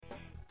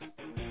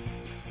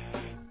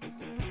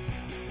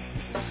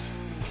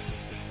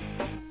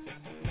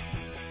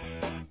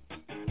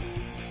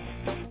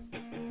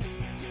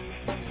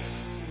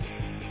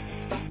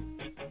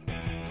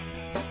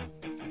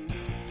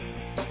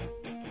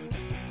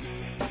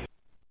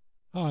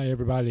Hi,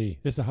 everybody.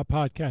 This is a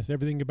podcast,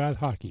 everything about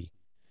hockey.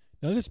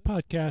 Now, this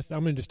podcast,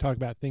 I'm going to just talk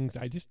about things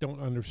I just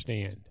don't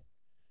understand.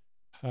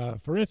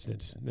 For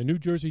instance, the New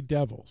Jersey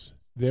Devils,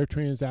 their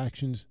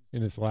transactions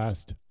in this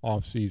last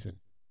offseason.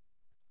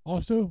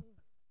 Also,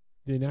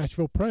 the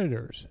Nashville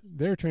Predators,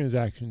 their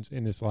transactions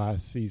in this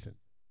last season.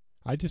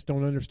 I just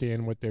don't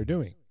understand what they're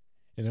doing.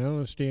 And I don't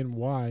understand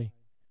why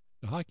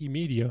the hockey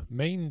media,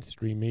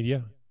 mainstream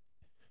media,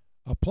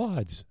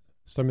 applauds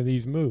some of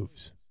these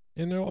moves.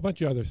 And a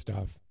bunch of other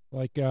stuff,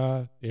 like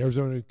the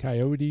Arizona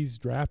Coyotes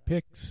draft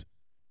picks.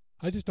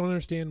 I just don't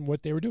understand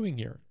what they were doing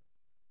here.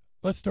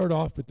 Let's start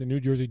off with the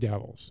New Jersey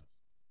Devils.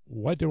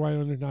 What do I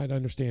not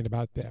understand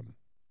about them?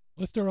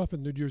 Let's start off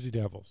with New Jersey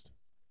Devils.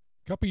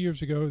 A couple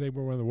years ago, they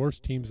were one of the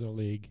worst teams in the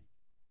league.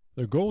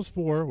 Their goals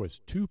for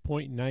was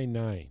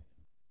 2.99.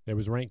 That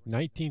was ranked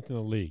 19th in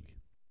the league.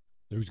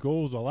 Their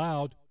goals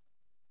allowed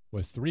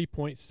was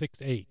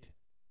 3.68,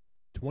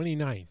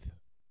 29th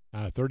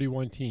out of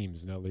 31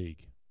 teams in the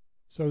league.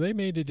 So they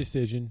made a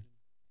decision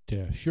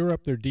to shore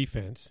up their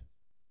defense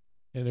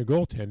and their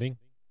goaltending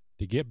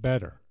to get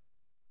better.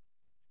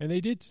 And they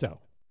did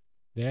so.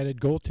 They added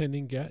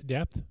goaltending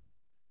depth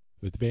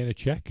with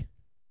Vanacek.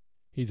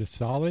 He's a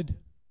solid,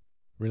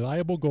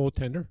 reliable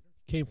goaltender.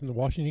 Came from the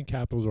Washington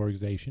Capitals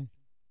organization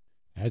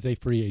as a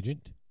free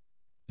agent.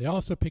 They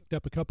also picked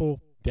up a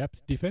couple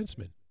depth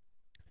defensemen.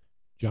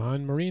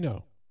 John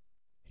Marino.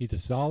 He's a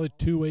solid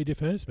two-way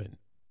defenseman.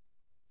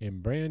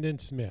 And Brandon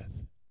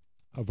Smith,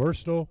 a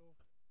versatile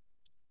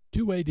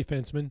two-way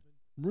defenseman,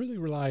 really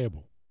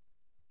reliable.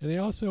 And they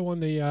also, on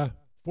the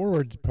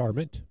forward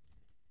department,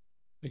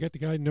 they got the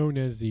guy known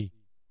as the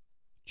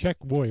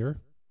Czech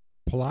Warrior,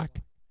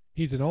 Polak.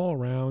 He's an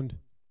all-around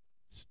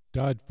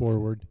stud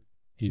forward.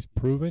 He's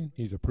proven.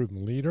 He's a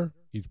proven leader.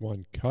 He's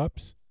won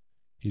cups.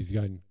 He's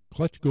got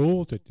clutch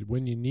goals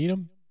when you need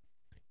them.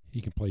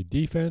 He can play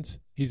defense.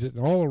 He's an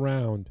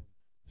all-around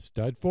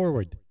stud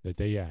forward that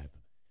they have.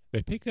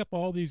 They picked up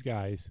all these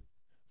guys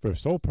for the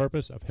sole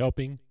purpose of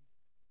helping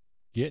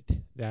get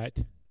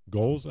that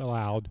goals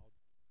allowed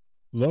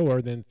lower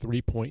than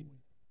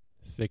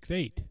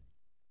 3.68.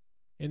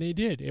 And they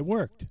did. It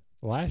worked.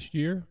 Last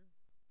year,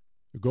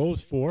 the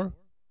goals for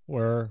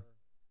were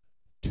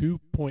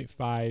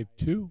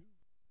 2.52,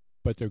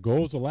 but their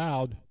goals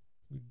allowed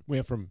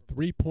went from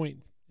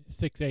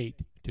 3.68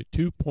 to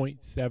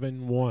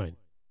 2.71,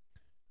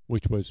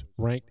 which was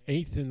ranked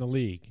 8th in the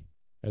league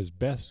as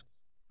best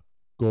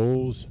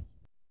goals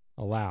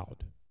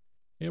allowed.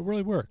 It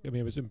really worked. I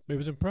mean, it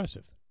was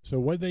impressive. So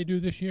what did they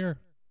do this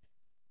year?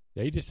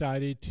 They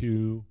decided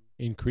to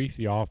increase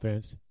the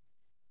offense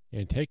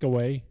and take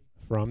away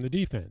from the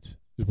defense.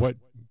 What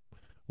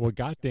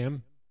got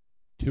them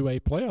to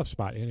a playoff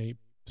spot and a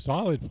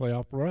solid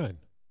playoff run.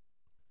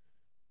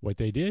 What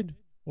they did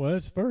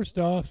was, first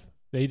off,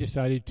 they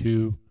decided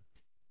to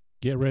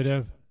get rid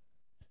of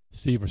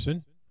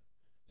Severson.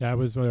 That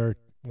was one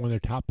of their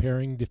top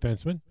pairing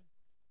defensemen.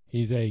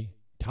 He's a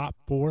top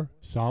 4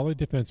 solid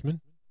defenseman.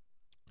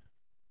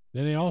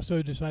 Then they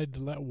also decided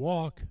to let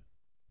walk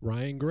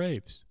Ryan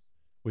Graves,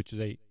 which is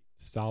a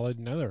solid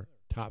another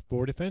top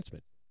 4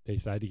 defenseman. They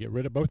decided to get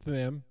rid of both of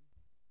them.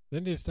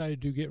 Then they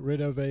decided to get rid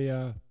of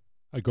a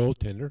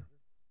goaltender.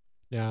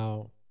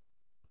 Now,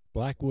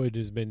 Blackwood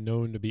has been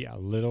known to be a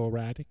little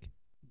erratic,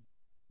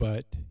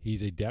 but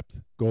he's a depth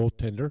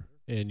goaltender,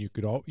 and you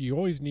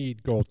always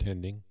need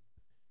goaltending.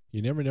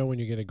 You never know when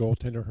you get a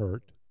goaltender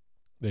hurt.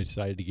 They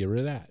decided to get rid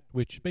of that,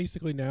 which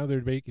basically now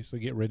they're basically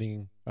getting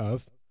rid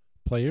of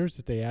players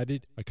that they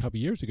added a couple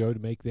years ago to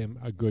make them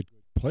a good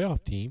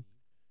playoff team.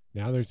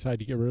 Now they decided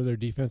to get rid of their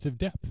defensive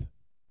depth.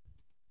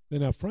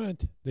 Then up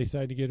front, they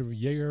decided to get rid of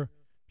Yegor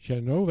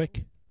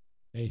Shanovic,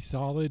 a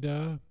solid,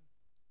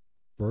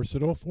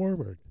 versatile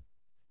forward.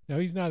 Now,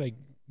 he's not a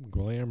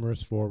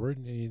glamorous forward,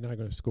 and he's not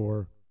going to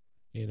score,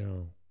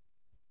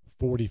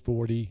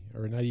 40-40,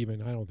 or not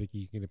even, I don't think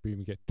he can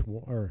even get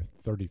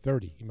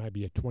 30-30. He might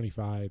be a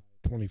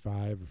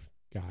 25-25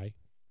 guy.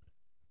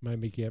 Might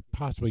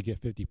possibly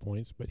get 50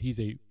 points, but he's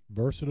a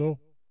versatile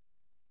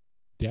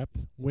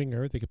depth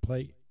winger that could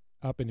play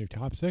up in your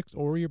top 6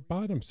 or your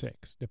bottom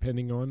 6,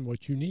 depending on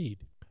what you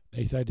need.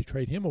 They decided to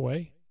trade him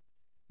away,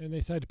 and they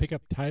decided to pick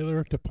up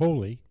Tyler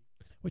Toffoli,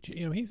 which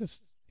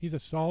he's a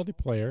solid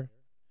player,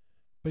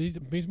 but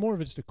he's more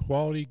of just a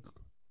quality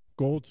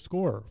goal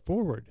scorer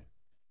forward.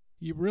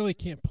 You really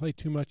can't play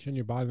too much in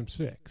your bottom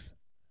 6,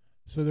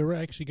 so they're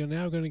actually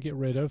now going to get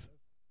rid of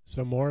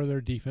some more of their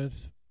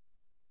defense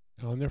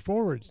on their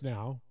forwards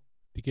now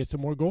to get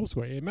some more goal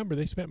scoring. Remember,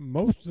 they spent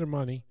most of their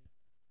money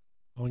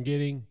on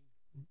getting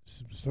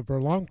some for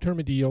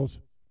long-term deals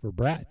for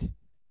Bratt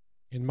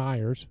and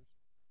Myers.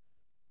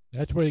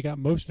 That's where they got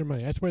most of their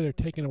money. That's where they're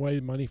taking away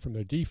the money from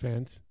their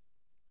defense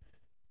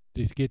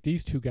to get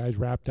these two guys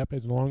wrapped up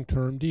in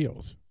long-term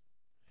deals.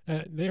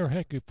 They are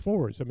heck of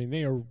forwards. I mean,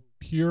 they are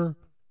pure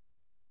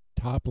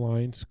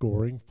top-line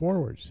scoring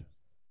forwards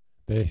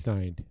they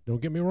signed.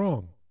 Don't get me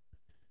wrong.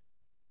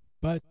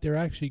 But they're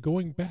actually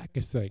going back,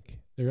 I think.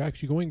 They're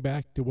actually going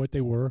back to what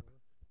they were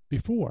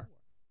before.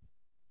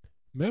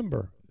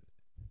 Remember,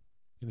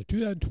 In the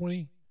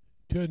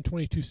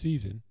 2020-2022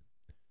 season,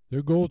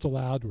 their goals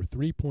allowed were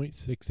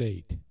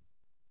 3.68.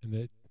 And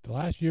the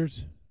last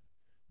year's,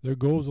 their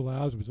goals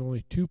allowed was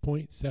only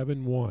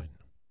 2.71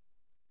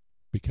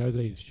 because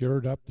they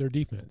shored up their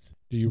defense.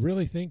 Do you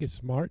really think it's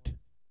smart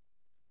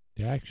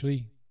to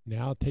actually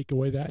now take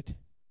away that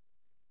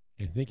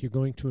and think you're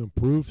going to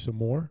improve some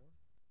more?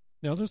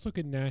 Now let's look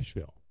at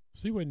Nashville.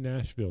 See what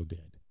Nashville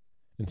did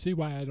and see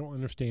why I don't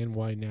understand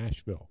why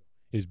Nashville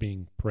is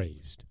being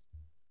praised.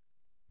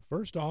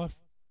 First off,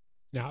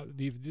 now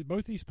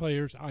both these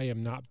players I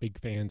am not big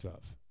fans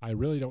of. I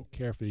really don't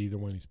care for either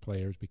one of these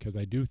players because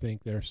I do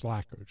think they're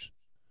slackers.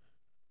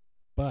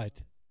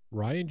 But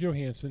Ryan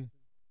Johansson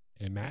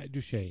and Matt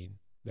Duchene,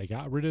 they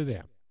got rid of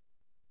them.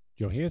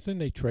 Johansson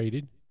they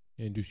traded,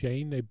 and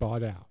Duchene they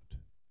bought out.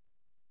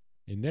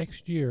 And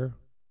next year,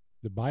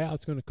 the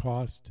buyout's going to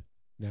cost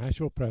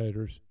Nashville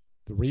Predators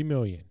 $3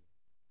 million.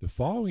 The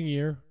following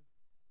year,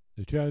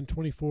 the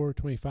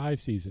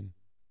 2024-25 season,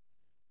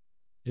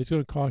 it's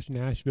going to cost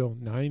Nashville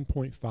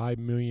 $9.5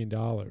 million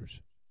for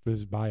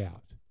this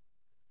buyout.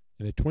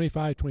 In the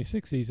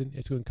 25-26 season,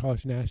 it's going to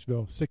cost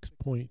Nashville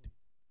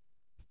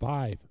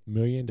 $6.5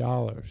 million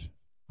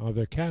of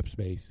their cap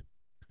space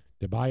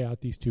to buy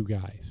out these two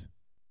guys.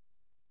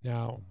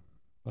 Now,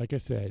 like I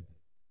said,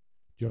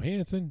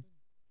 Johansson,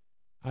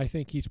 I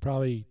think he's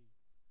probably,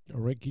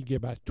 he can get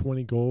about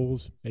 20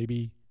 goals,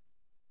 maybe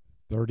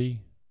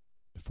 30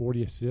 to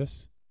 40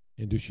 assists.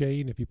 And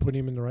Duchene, if you put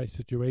him in the right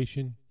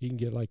situation, he can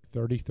get like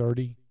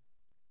 30-30.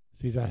 So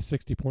he's a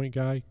 60-point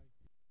guy.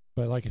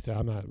 But like I said,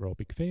 I'm not a real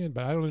big fan,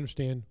 but I don't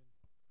understand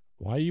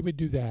why you would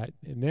do that.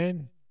 And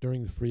then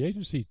during the free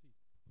agency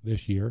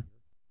this year,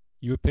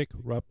 you would pick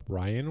up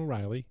Ryan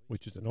O'Reilly,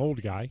 which is an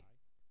old guy.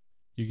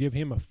 You give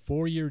him a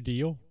 4-year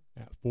deal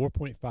at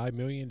 $4.5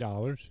 million.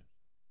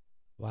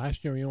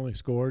 Last year, he only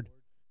scored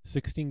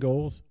 16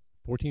 goals,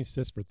 14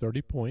 assists for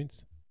 30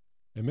 points.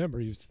 And remember,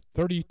 he's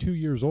 32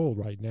 years old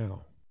right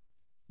now.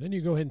 Then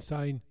you go ahead and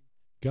sign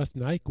Gus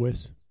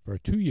Nyquist for a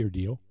 2-year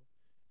deal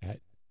at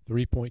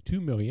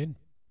 $3.2 million.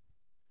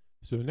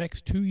 So the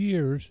next 2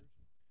 years,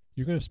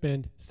 you're going to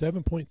spend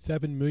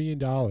 $7.7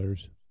 million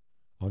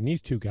on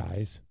these two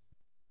guys.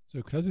 So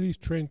because of these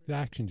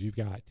transactions you've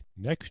got,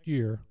 next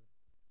year,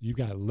 you've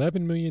got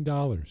 $11 million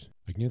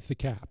against the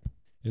cap.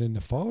 And then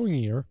the following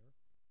year,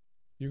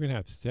 you're going to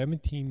have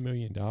 $17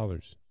 million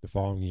the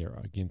following year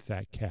against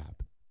that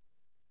cap.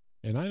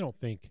 And I don't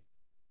think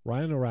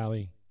Ryan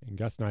O'Reilly and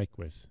Gus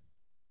Nyquist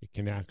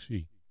can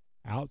actually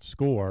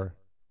outscore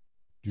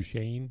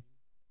Duchene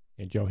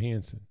and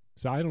Johansson.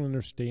 So I don't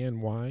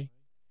understand why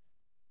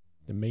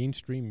the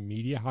mainstream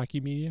media,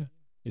 hockey media,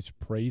 is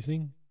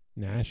praising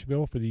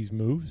Nashville for these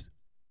moves.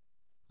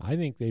 I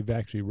think they've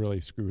actually really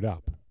screwed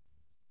up.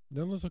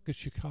 Then let's look at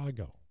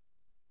Chicago.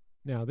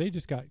 Now, they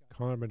just got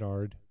Connor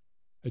Bedard,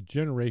 a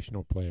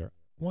generational player,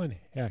 one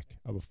heck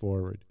of a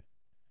forward.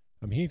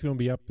 He's going to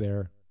be up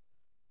there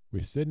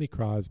with Sidney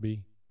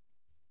Crosby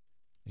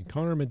and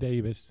Connor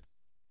McDavid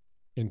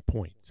in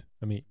points.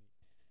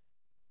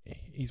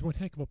 He's one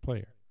heck of a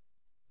player.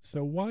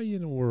 So why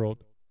in the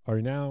world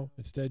are now,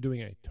 instead of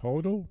doing a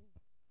total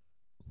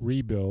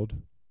rebuild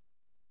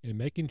and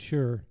making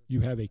sure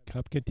you have a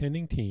cup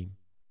contending team,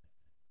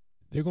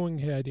 they're going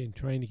ahead and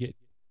trying to get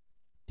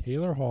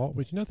Taylor Hall,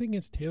 which nothing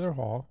against Taylor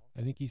Hall.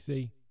 I think he's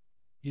a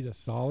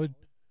solid,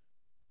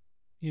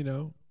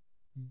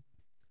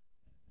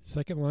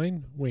 second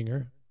line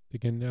winger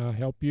that can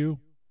help you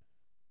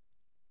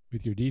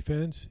with your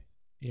defense.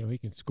 He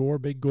can score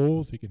big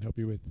goals. He can help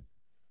you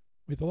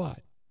with a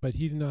lot. But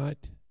he's not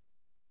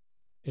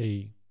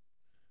a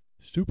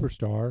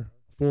superstar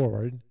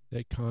forward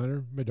that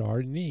Connor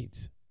Bedard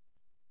needs.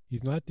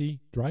 He's not the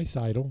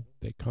Draisaitl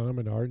that Connor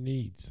Bedard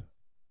needs.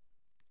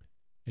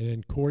 And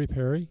then Corey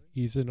Perry,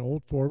 he's an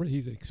old forward.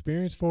 He's an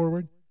experienced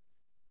forward.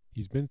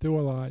 He's been through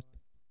a lot.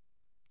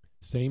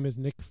 Same as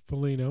Nick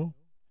Foligno.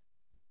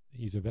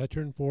 He's a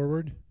veteran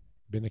forward,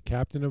 been a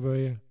captain of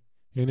a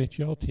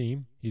NHL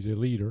team. He's a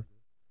leader.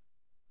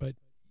 But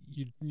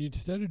you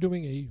instead of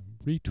doing a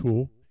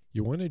retool,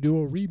 you want to do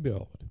a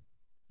rebuild.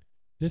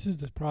 This is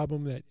the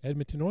problem that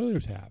Edmonton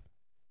Oilers have.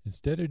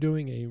 Instead of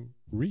doing a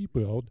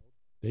rebuild,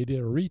 they did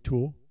a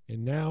retool,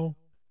 and now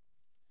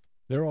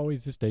they're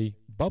always just a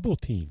bubble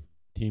team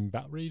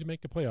about ready to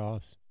make the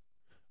playoffs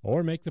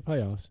or make the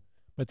playoffs,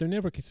 but they're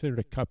never considered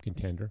a cup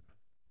contender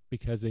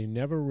because they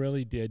never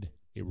really did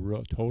a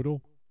real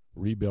total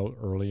rebuild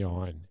early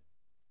on.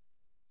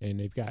 And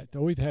they've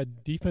always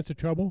had defensive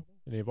trouble,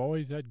 and they've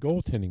always had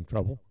goaltending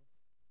trouble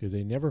because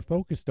they never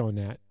focused on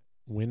that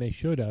when they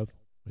should have,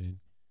 when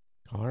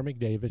Connor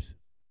McDavid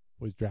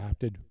was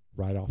drafted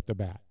right off the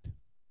bat.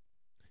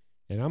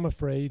 And I'm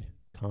afraid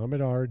Connor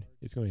Bedard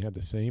is going to have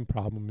the same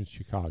problem in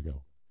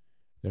Chicago.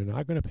 They're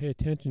not going to pay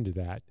attention to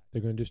that.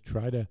 They're going to just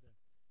try to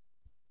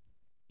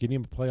get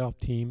him a playoff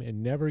team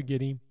and never get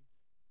him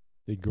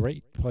the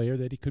great player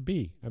that he could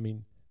be.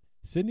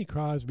 Sidney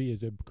Crosby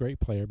is a great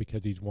player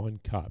because he's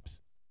won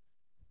cups.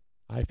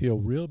 I feel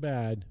real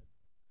bad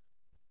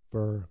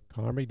for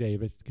Connor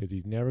McDavid because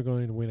he's never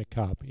going to win a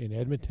cup in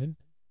Edmonton.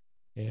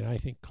 And I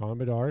think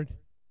Commodore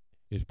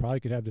is probably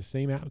could have the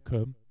same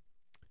outcome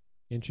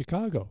in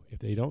Chicago if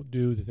they don't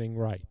do the thing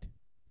right.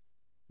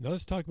 Now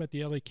let's talk about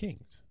the LA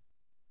Kings.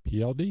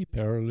 PLD,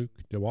 Pierre-Luc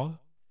Dubois,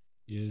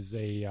 is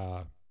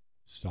a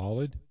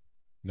solid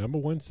number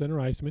one center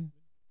iceman.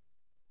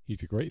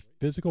 He's a great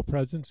physical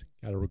presence,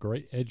 got a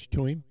great edge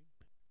to him.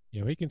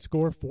 You know, he can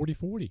score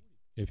 40-40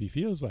 if he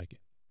feels like it.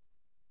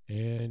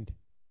 And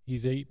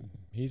he's a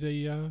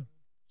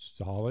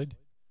solid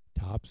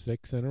top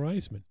six center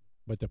iceman.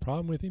 But the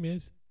problem with him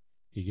is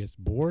he gets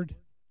bored.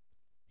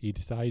 He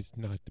decides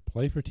not to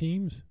play for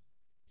teams.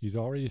 He's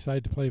already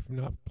decided to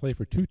not play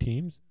for two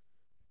teams,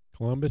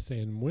 Columbus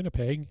and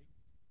Winnipeg.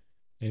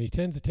 And he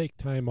tends to take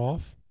time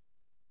off.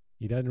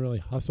 He doesn't really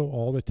hustle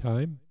all the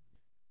time.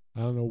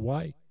 I don't know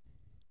why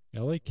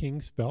LA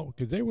Kings felt,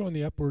 because they were on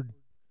the upward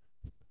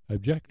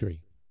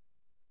trajectory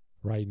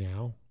right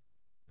now,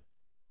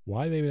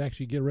 why they would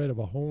actually get rid of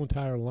a whole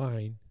entire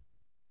line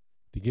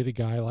to get a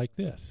guy like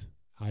this.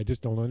 I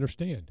just don't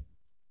understand.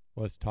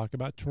 Let's talk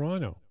about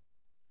Toronto.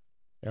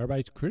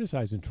 Everybody's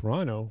criticizing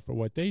Toronto for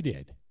what they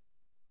did.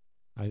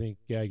 I think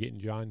getting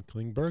John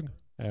Klingberg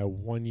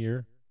 1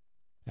 year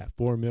at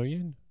 $4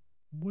 million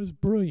was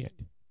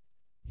brilliant.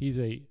 He's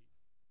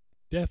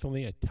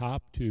definitely a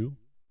top two,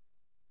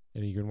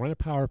 and he can run a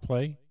power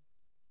play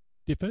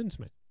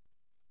defenseman.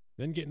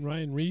 Then getting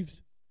Ryan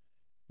Reeves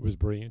was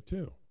brilliant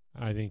too.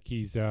 I think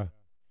he's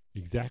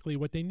exactly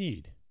what they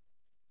need.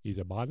 He's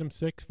a bottom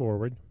six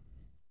forward.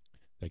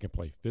 They can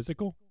play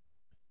physical.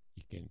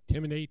 You can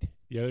intimidate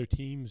the other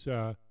team's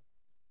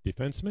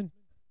defensemen,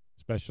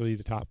 especially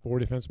the top four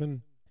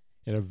defensemen,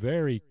 in a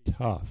very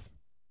tough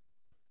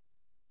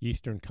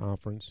Eastern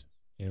Conference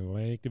and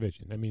Atlantic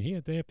Division. I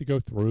mean, they have to go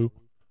through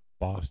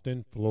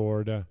Boston,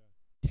 Florida,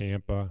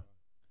 Tampa.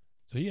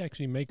 So he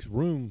actually makes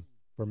room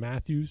for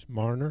Matthews,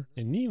 Marner,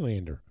 and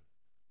Nylander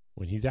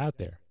when he's out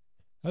there.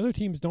 Other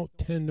teams don't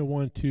tend to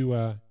want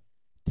to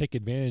take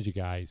advantage of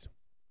guys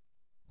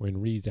when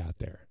Reed's out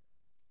there.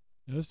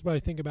 Now, this is what I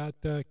think about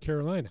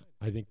Carolina.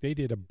 I think they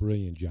did a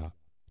brilliant job.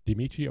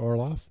 Dmitry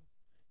Orlov,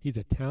 he's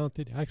a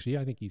talented, actually,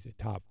 I think he's a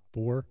top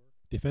four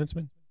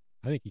defenseman.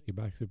 I think he could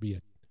actually be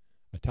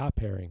a top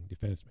pairing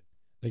defenseman.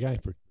 The guy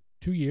for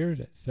 2 years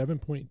at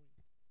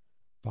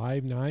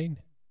 $7.59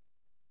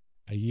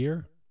 a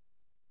year.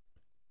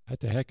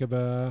 That's a heck of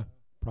a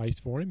price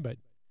for him, but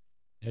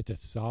it's a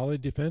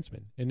solid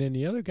defenseman. And then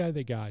the other guy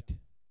they got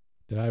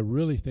that I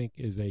really think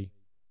is a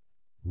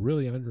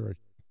really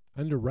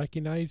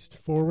under-recognized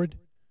forward,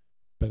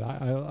 but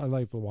I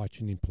like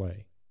watching him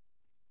play,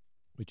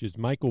 which is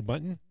Michael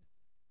Bunting.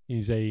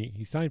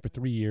 He signed for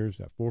 3 years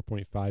at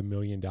 $4.5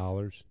 million.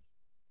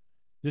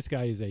 This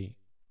guy is a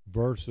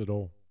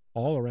versatile,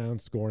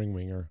 all-around scoring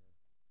winger.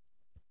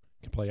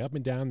 Can play up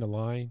and down the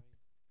line.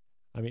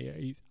 I mean,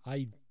 he's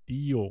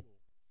ideal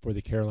for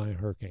the Carolina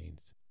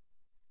Hurricanes.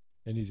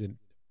 And he's a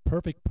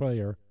perfect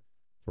player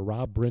for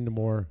Rob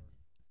Brindamore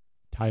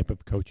type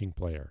of coaching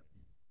player.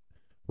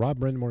 Rob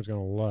Brendamore's going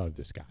to love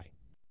this guy.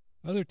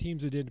 Other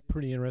teams that did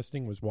pretty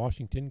interesting was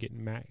Washington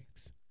getting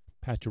Max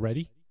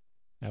Pacioretty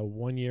at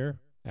 1 year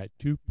at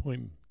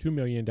 $2.2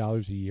 million a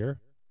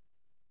year.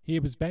 He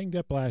was banged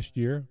up last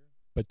year,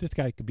 but this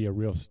guy could be a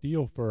real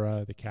steal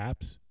for the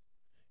Caps.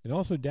 And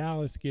also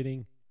Dallas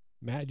getting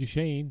Matt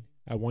Duchene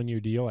at 1 year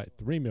deal at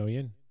 $3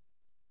 million.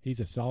 He's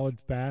a solid,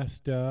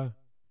 fast,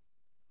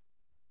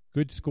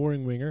 good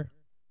scoring winger.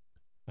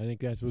 I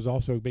think that was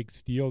also a big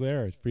steal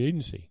there as free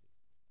agency.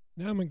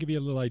 Now I'm going to give you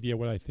a little idea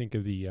what I think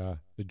of the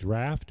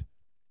draft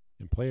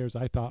and players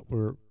I thought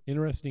were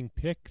interesting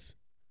picks,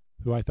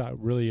 who I thought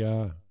really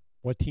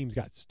what teams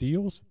got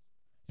steals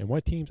and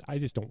what teams I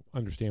just don't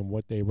understand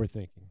what they were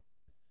thinking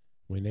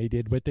when they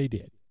did what they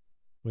did,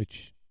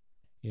 which,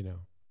 you know,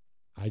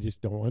 I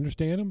just don't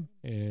understand them,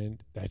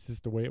 and that's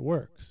just the way it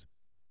works.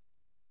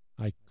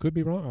 I could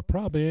be wrong. I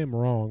probably am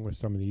wrong with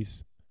some of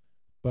these,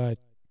 but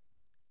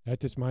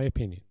that's just my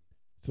opinion.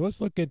 So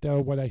let's look at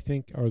what I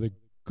think are the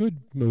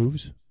good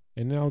moves,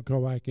 and then I'll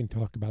go back and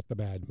talk about the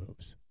bad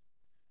moves.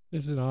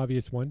 This is an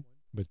obvious one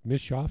with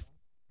Mishkov.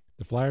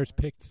 The Flyers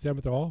picked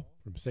 7th all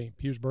from St.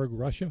 Petersburg,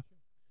 Russia,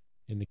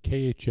 in the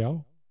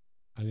KHL.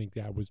 I think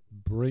that was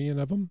brilliant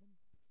of them.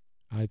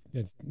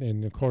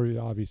 And of course,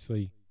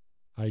 obviously,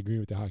 I agree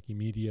with the hockey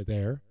media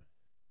there.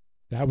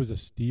 That was a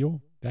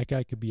steal. That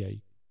guy could be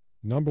a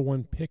number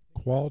one pick,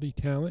 quality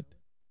talent,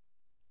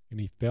 and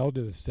he fell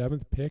to the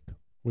 7th pick,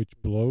 which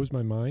blows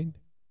my mind.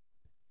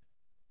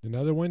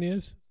 Another one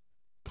is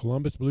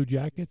Columbus Blue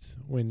Jackets.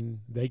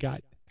 When they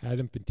got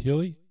Adam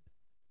Fantilli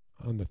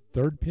on the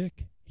 3rd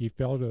pick, he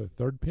fell to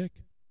the 3rd pick.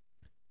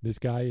 This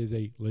guy is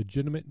a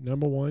legitimate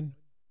number one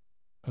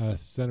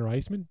center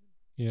iceman.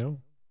 You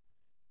know,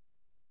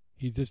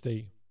 he's just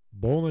a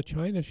bull in a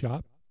china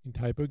shop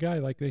type of guy.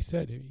 Like they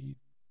said,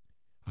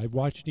 I've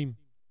watched him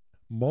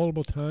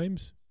multiple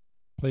times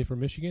play for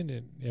Michigan,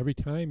 and every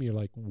time you're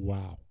like,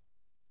 wow.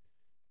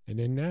 And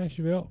then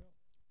Nashville.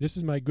 This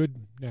is my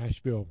good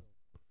Nashville.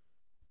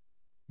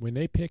 When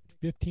they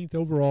picked 15th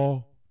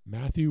overall,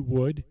 Matthew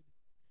Wood,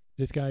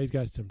 this guy's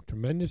got some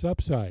tremendous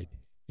upside.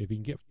 If he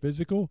can get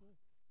physical,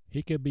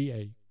 he could be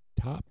a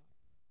top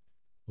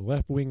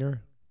left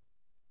winger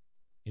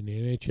in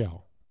the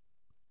NHL.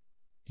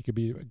 He could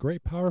be a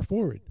great power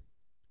forward.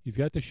 He's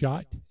got the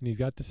shot and he's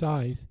got the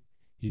size.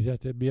 He's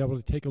got to be able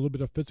to take a little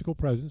bit of physical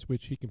presence,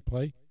 which he can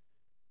play.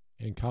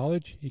 In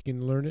college, he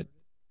can learn it.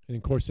 And,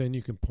 of course, then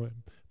you can put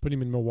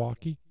him in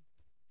Milwaukee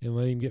and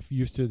let him get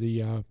used to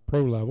the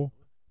pro level.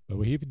 But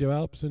when he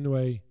develops into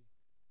a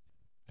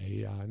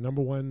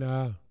number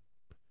one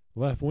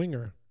left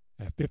winger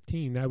at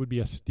 15, that would be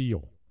a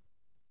steal.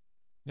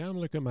 Now I'm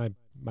looking at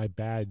my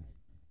bad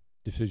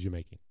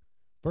decision-making.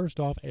 First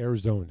off,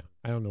 Arizona.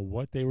 I don't know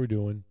what they were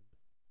doing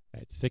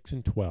at 6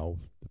 and 12,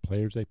 the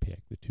players they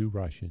picked, the two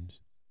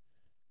Russians.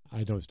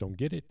 I just don't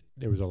get it.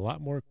 There was a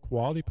lot more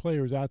quality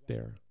players out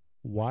there.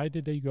 Why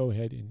did they go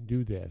ahead and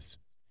do this?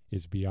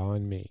 It's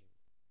beyond me.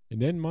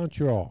 And then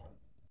Montreal.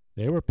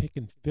 They were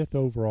picking 5th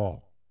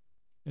overall.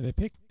 And they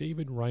picked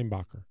David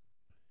Reinbacher.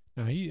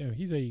 Now, he's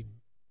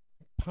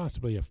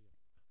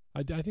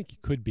I think he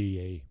could be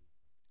a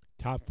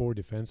top 4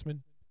 defenseman.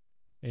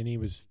 And he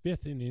was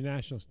 5th in the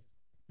national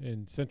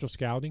and central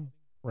scouting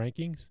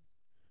rankings.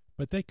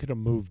 But they could have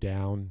moved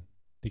down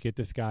to get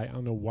this guy. I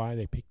don't know why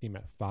they picked him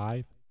at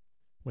 5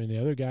 when the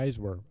other guys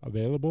were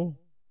available.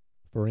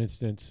 For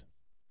instance,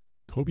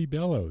 Kobe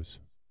Bellows,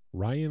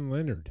 Ryan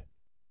Leonard,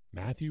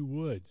 Matthew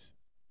Woods,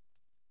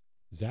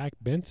 Zach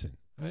Benson.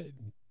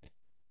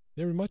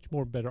 There were much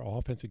more better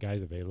offensive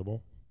guys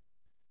available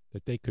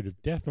that they could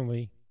have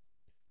definitely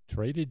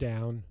traded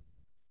down,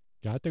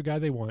 got the guy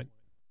they want,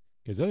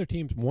 because other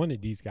teams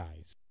wanted these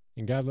guys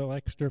and got a little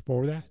extra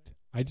for that.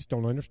 I just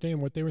don't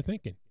understand what they were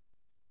thinking.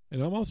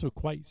 And I'm also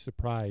quite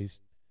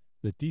surprised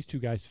that these two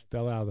guys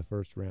fell out of the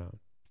first round.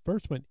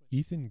 First went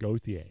Ethan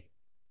Gauthier.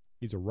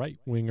 He's a right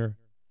winger.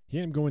 He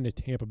ended up going to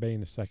Tampa Bay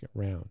in the second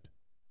round.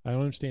 I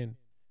don't understand.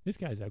 This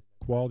guy's a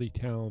quality,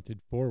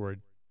 talented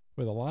forward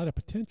with a lot of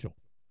potential.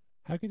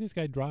 How could this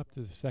guy drop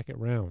to the second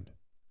round?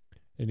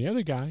 And the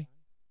other guy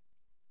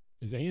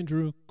is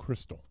Andrew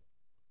Crystal,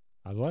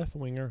 a left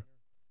winger.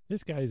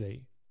 This guy's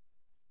a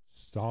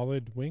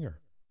solid winger.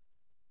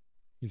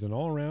 He's an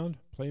all-around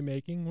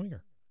playmaking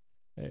winger.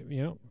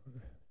 Now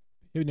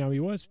he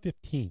was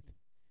 15th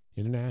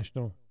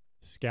international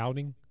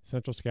scouting,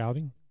 central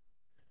scouting.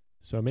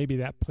 So maybe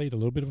that played a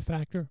little bit of a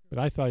factor, but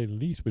I thought he at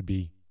least would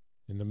be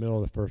in the middle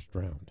of the first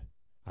round.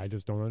 I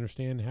just don't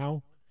understand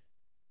how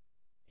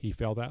he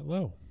fell that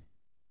low.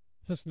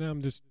 Since now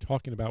I'm just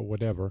talking about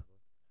whatever,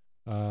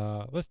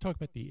 let's talk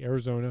about the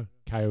Arizona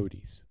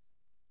Coyotes.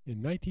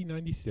 In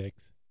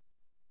 1996,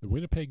 the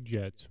Winnipeg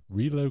Jets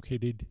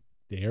relocated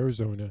to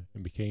Arizona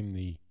and became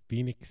the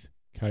Phoenix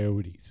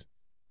Coyotes.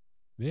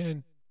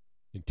 Then,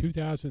 in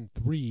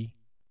 2003,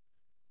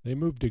 they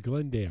moved to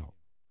Glendale,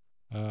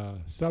 a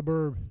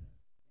suburb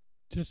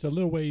just a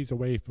little ways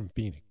away from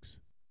Phoenix.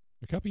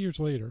 A couple years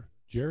later,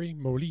 Jerry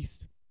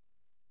Molis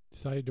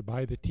decided to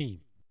buy the team.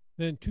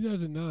 Then in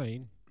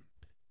 2009,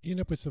 he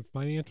ended up with some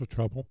financial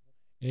trouble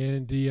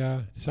and he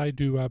decided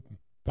to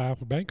file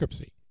for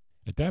bankruptcy.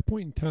 At that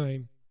point in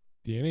time,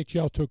 the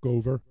NHL took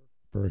over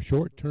for a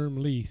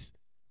short-term lease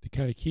to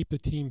kind of keep the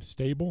team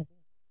stable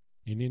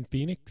and in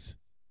Phoenix.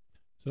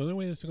 So the only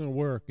way this is going to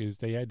work is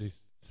they had to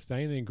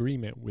sign an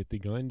agreement with the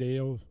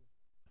Glendale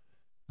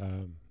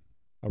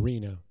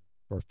arena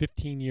for a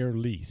 15-year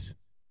lease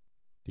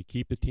to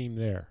keep the team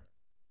there.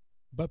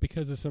 But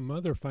because of some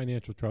other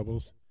financial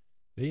troubles,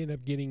 they ended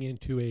up getting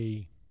into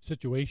a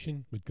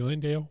situation with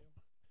Glendale,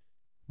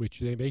 which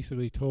they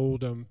basically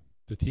told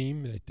the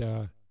team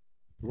that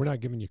we're not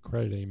giving you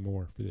credit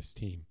anymore for this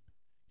team.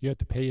 You have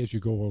to pay as you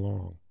go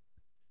along.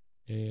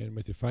 And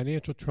with the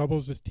financial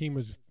troubles this team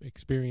was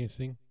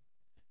experiencing,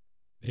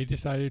 they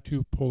decided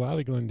to pull out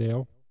of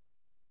Glendale.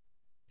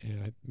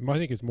 And I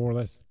think it's more or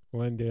less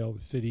Glendale,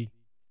 the city,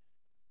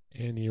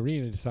 and the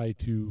arena decided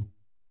to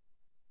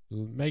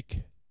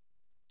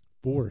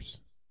force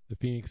the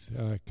Phoenix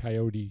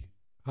Coyote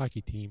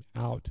hockey team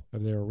out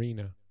of their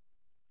arena.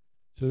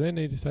 So then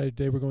they decided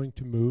they were going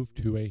to move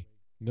to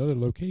another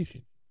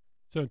location.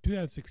 So in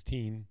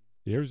 2016,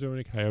 the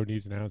Arizona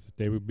Coyotes announced that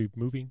they would be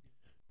moving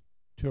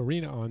to an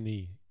arena on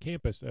the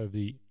campus of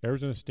the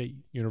Arizona State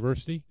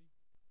University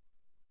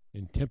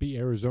in Tempe,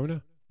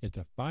 Arizona. It's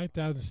a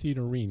 5,000-seat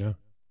arena,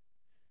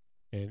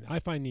 and I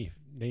find the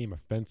name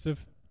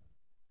offensive.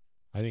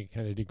 I think it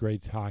kind of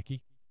degrades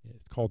hockey.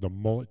 It's called the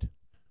Mullet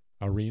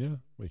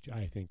Arena, which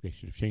I think they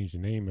should have changed the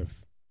name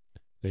if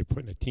they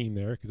put in a team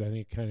there, because I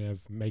think it kind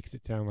of makes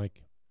it sound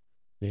like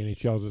the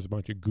NHL is just a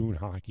bunch of goon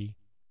hockey.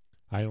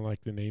 I don't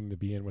like the name to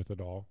begin with at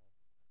all,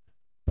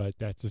 but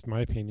that's just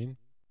my opinion.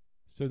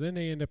 So then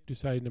they end up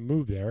deciding to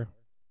move there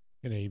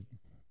in a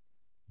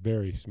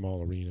very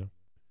small arena,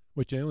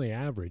 which they only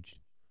averaged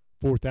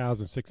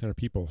 4,600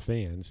 people,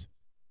 fans,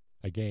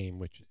 a game,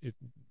 which it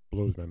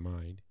blows my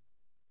mind.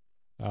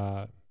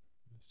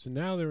 So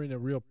now they're in a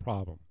real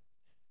problem.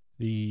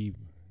 The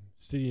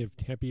city of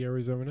Tempe,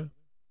 Arizona,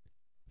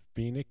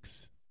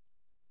 Phoenix,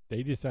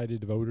 the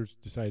voters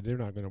decided they're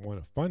not going to want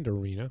to fund an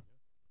arena.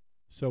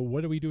 So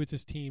what do we do with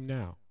this team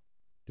now?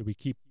 Do we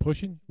keep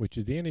pushing? Which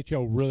is the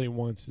NHL really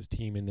wants this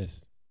team in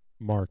this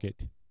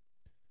market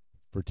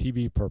for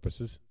TV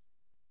purposes,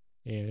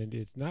 and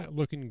it's not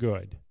looking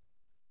good.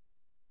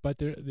 But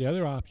the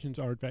other options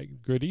aren't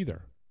that good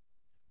either.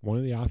 One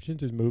of the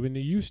options is moving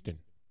to Houston.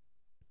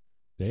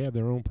 They have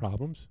their own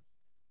problems.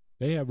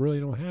 They really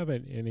don't have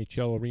an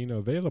NHL arena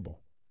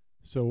available.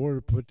 So in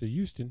order to put to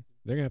Houston,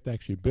 they're going to have to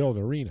actually build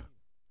an arena.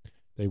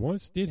 They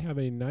once did have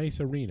a nice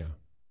arena,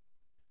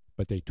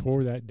 but they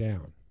tore that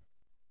down.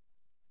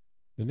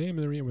 The name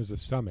of the arena was the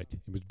Summit.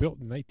 It was built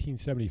in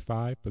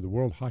 1975 for the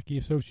World Hockey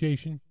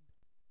Association.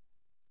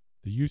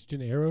 The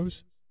Houston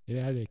Aeros,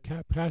 it had a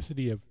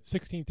capacity of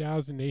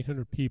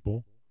 16,800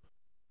 people,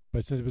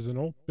 but since it was an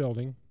old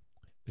building,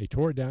 they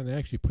tore it down and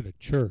actually put a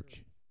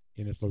church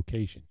in its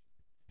location.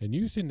 And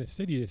Houston, the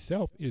city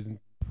itself, is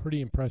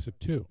pretty impressive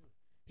too.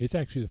 It's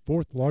actually the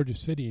fourth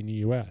largest city in the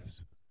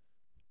U.S.,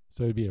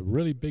 so it'd be a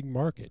really big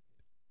market.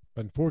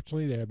 But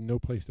unfortunately, they have no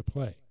place to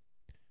play.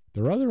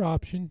 Their other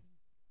option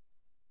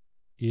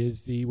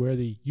is where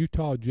the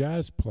Utah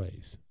Jazz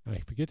plays. I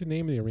forget the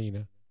name of the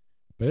arena,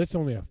 but it's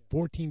only a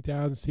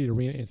 14,000-seat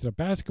arena. It's a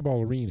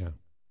basketball arena.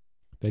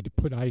 They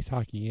put ice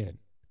hockey in,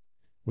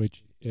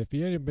 which if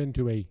you had been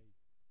to a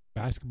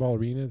basketball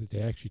arena that they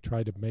actually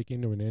tried to make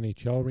into an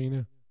NHL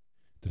arena,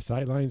 the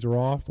sidelines are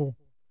awful.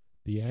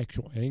 The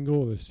actual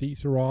angle of the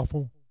seats are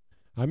awful.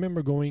 I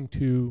remember going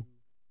to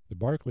the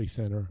Barclays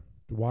Center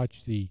to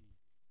watch the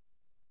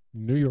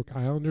New York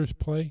Islanders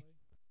play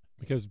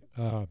because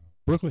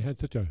Brooklyn had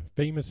such a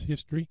famous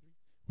history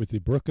with the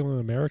Brooklyn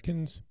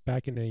Americans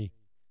back in the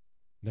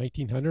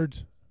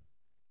 1900s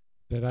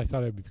that I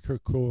thought it would be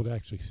cool to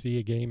actually see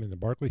a game in the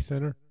Barclays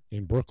Center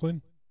in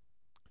Brooklyn.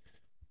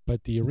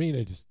 But the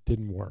arena just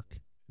didn't work.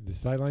 The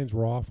sidelines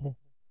were awful.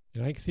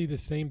 And I can see the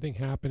same thing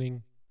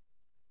happening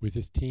with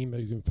this team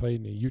that's going to play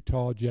in the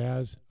Utah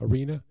Jazz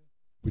arena,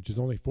 which is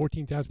only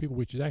 14,000 people,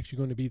 which is actually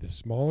going to be the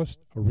smallest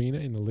arena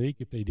in the league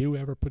if they do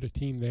ever put a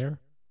team there.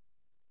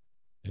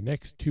 The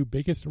next two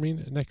biggest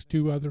arena, the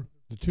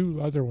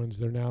two other ones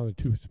that are now the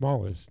two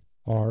smallest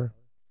are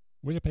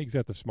Winnipeg's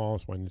at the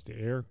smallest one. It's the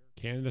Air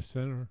Canada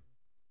Center.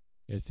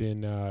 It's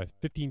in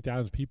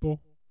 15,000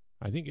 people.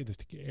 I think it's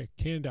the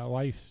Canada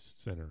Life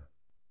Center.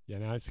 Yeah,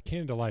 now it's the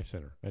Canada Life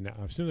Center. And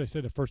as soon as I said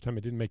it the first time,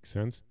 it didn't make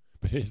sense,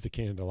 but it is the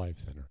Canada Life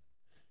Center.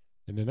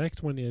 And the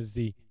next one is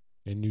in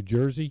New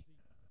Jersey.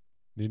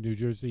 The New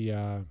Jersey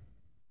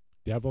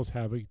Devils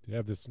have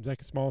the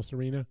second smallest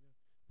arena,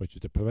 which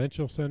is the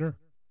Prudential Center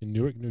in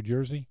Newark, New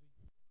Jersey,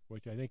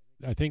 which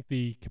I think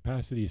the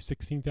capacity is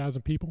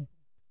 16,000 people.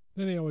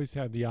 Then they always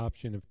have the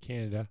option of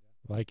Canada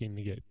liking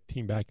to get a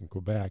team back in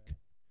Quebec,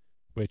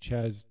 which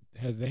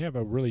they have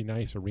a really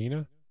nice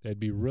arena that'd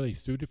be really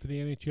suited for the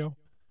NHL.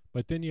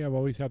 But then you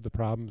always have the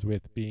problems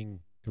with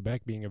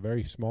Quebec being a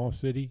very small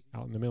city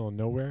out in the middle of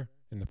nowhere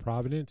in the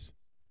Providence.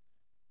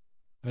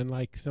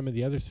 Unlike some of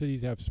the other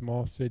cities have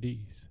small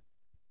cities,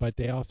 but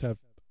they also have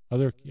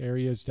other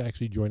areas to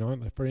actually join on.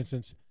 Like for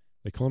instance,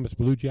 the Columbus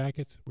Blue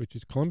Jackets,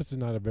 Columbus is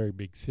not a very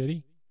big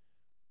city,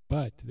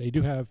 but they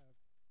do have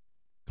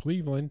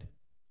Cleveland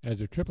as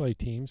their AAA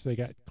team, so they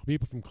got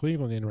people from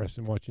Cleveland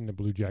interested in watching the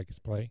Blue Jackets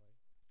play.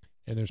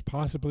 And there's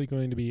possibly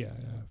going to be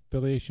an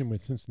affiliation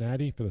with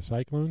Cincinnati for the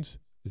Cyclones.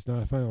 It's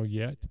not final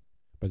yet,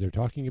 but they're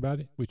talking about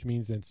it, which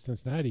means that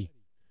Cincinnati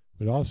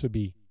would also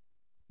be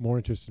more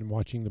interested in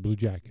watching the Blue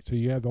Jackets. So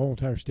you have the whole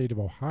entire state of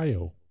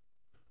Ohio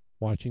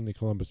watching the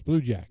Columbus Blue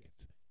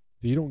Jackets.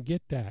 You don't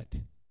get that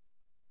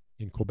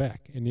in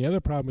Quebec. And the other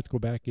problem with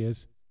Quebec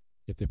is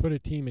if they put a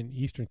team in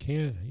eastern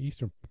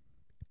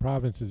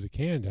provinces of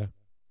Canada,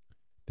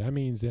 that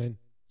means then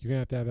you're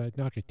going to have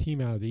knock a team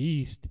out of the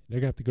east. They're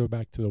going to have to go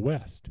back to the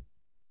west,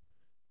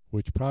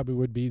 which probably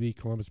would be the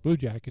Columbus Blue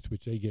Jackets,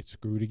 which they get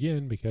screwed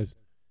again because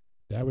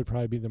that would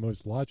probably be the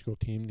most logical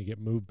team to get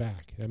moved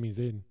back. That means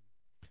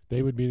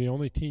they would be the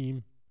only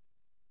team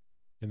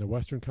in the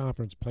Western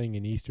Conference playing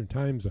in the Eastern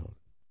time zone,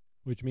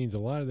 which means a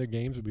lot of their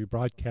games would be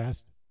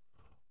broadcast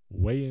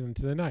way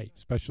into the night,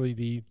 especially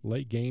the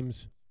late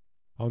games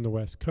on the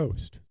West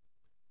Coast,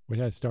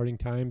 which has starting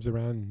times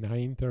around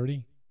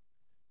 9:30,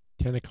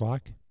 10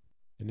 o'clock,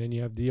 and then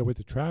you have to deal with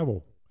the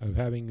travel of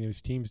having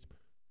those teams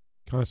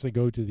constantly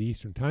go to the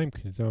Eastern time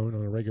zone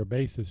on a regular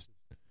basis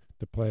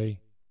to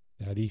play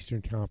that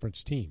Eastern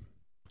Conference team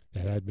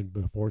that had been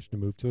forced to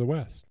move to the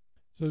West.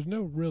 So there's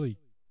no really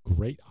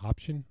great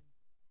option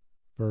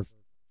for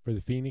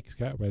the Phoenix,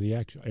 by the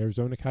actual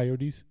Arizona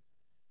Coyotes.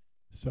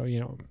 So,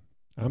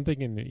 I'm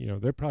thinking that,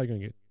 they're probably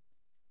going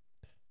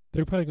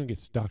to get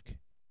stuck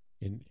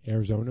in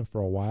Arizona for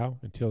a while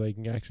until they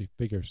can actually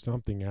figure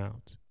something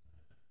out,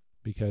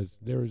 because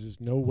there is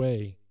just no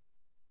way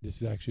this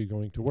is actually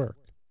going to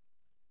work,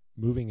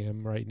 moving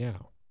them right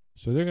now.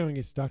 So they're going to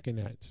get stuck in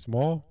that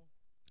small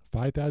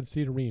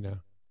 5,000-seat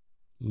arena,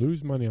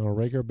 lose money on a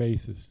regular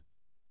basis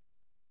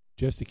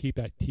just to keep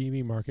that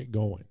TV market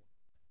going.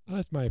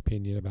 That's my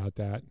opinion about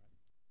that.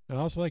 I'd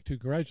also like to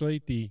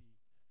congratulate the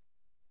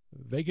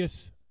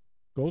Vegas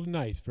Golden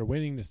Knights for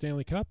winning the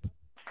Stanley Cup.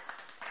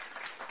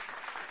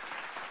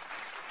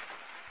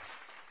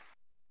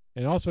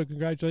 And also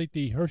congratulate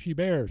the Hershey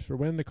Bears for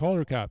winning the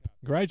Calder Cup.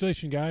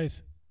 Congratulations,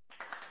 guys.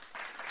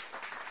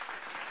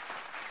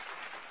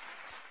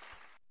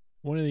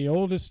 One of the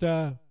oldest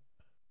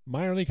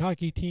minor league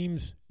hockey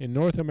teams in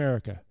North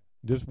America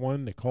just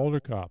won the Calder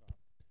Cup.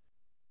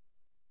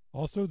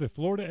 Also, the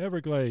Florida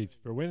Everglades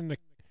for winning the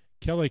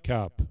Kelly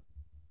Cup.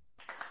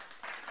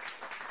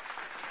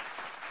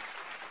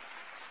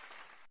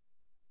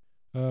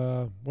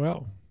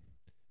 Well,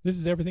 this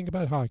is everything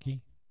about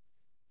hockey.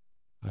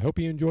 I hope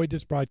you enjoyed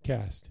this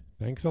broadcast.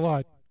 Thanks a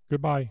lot.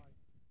 Goodbye.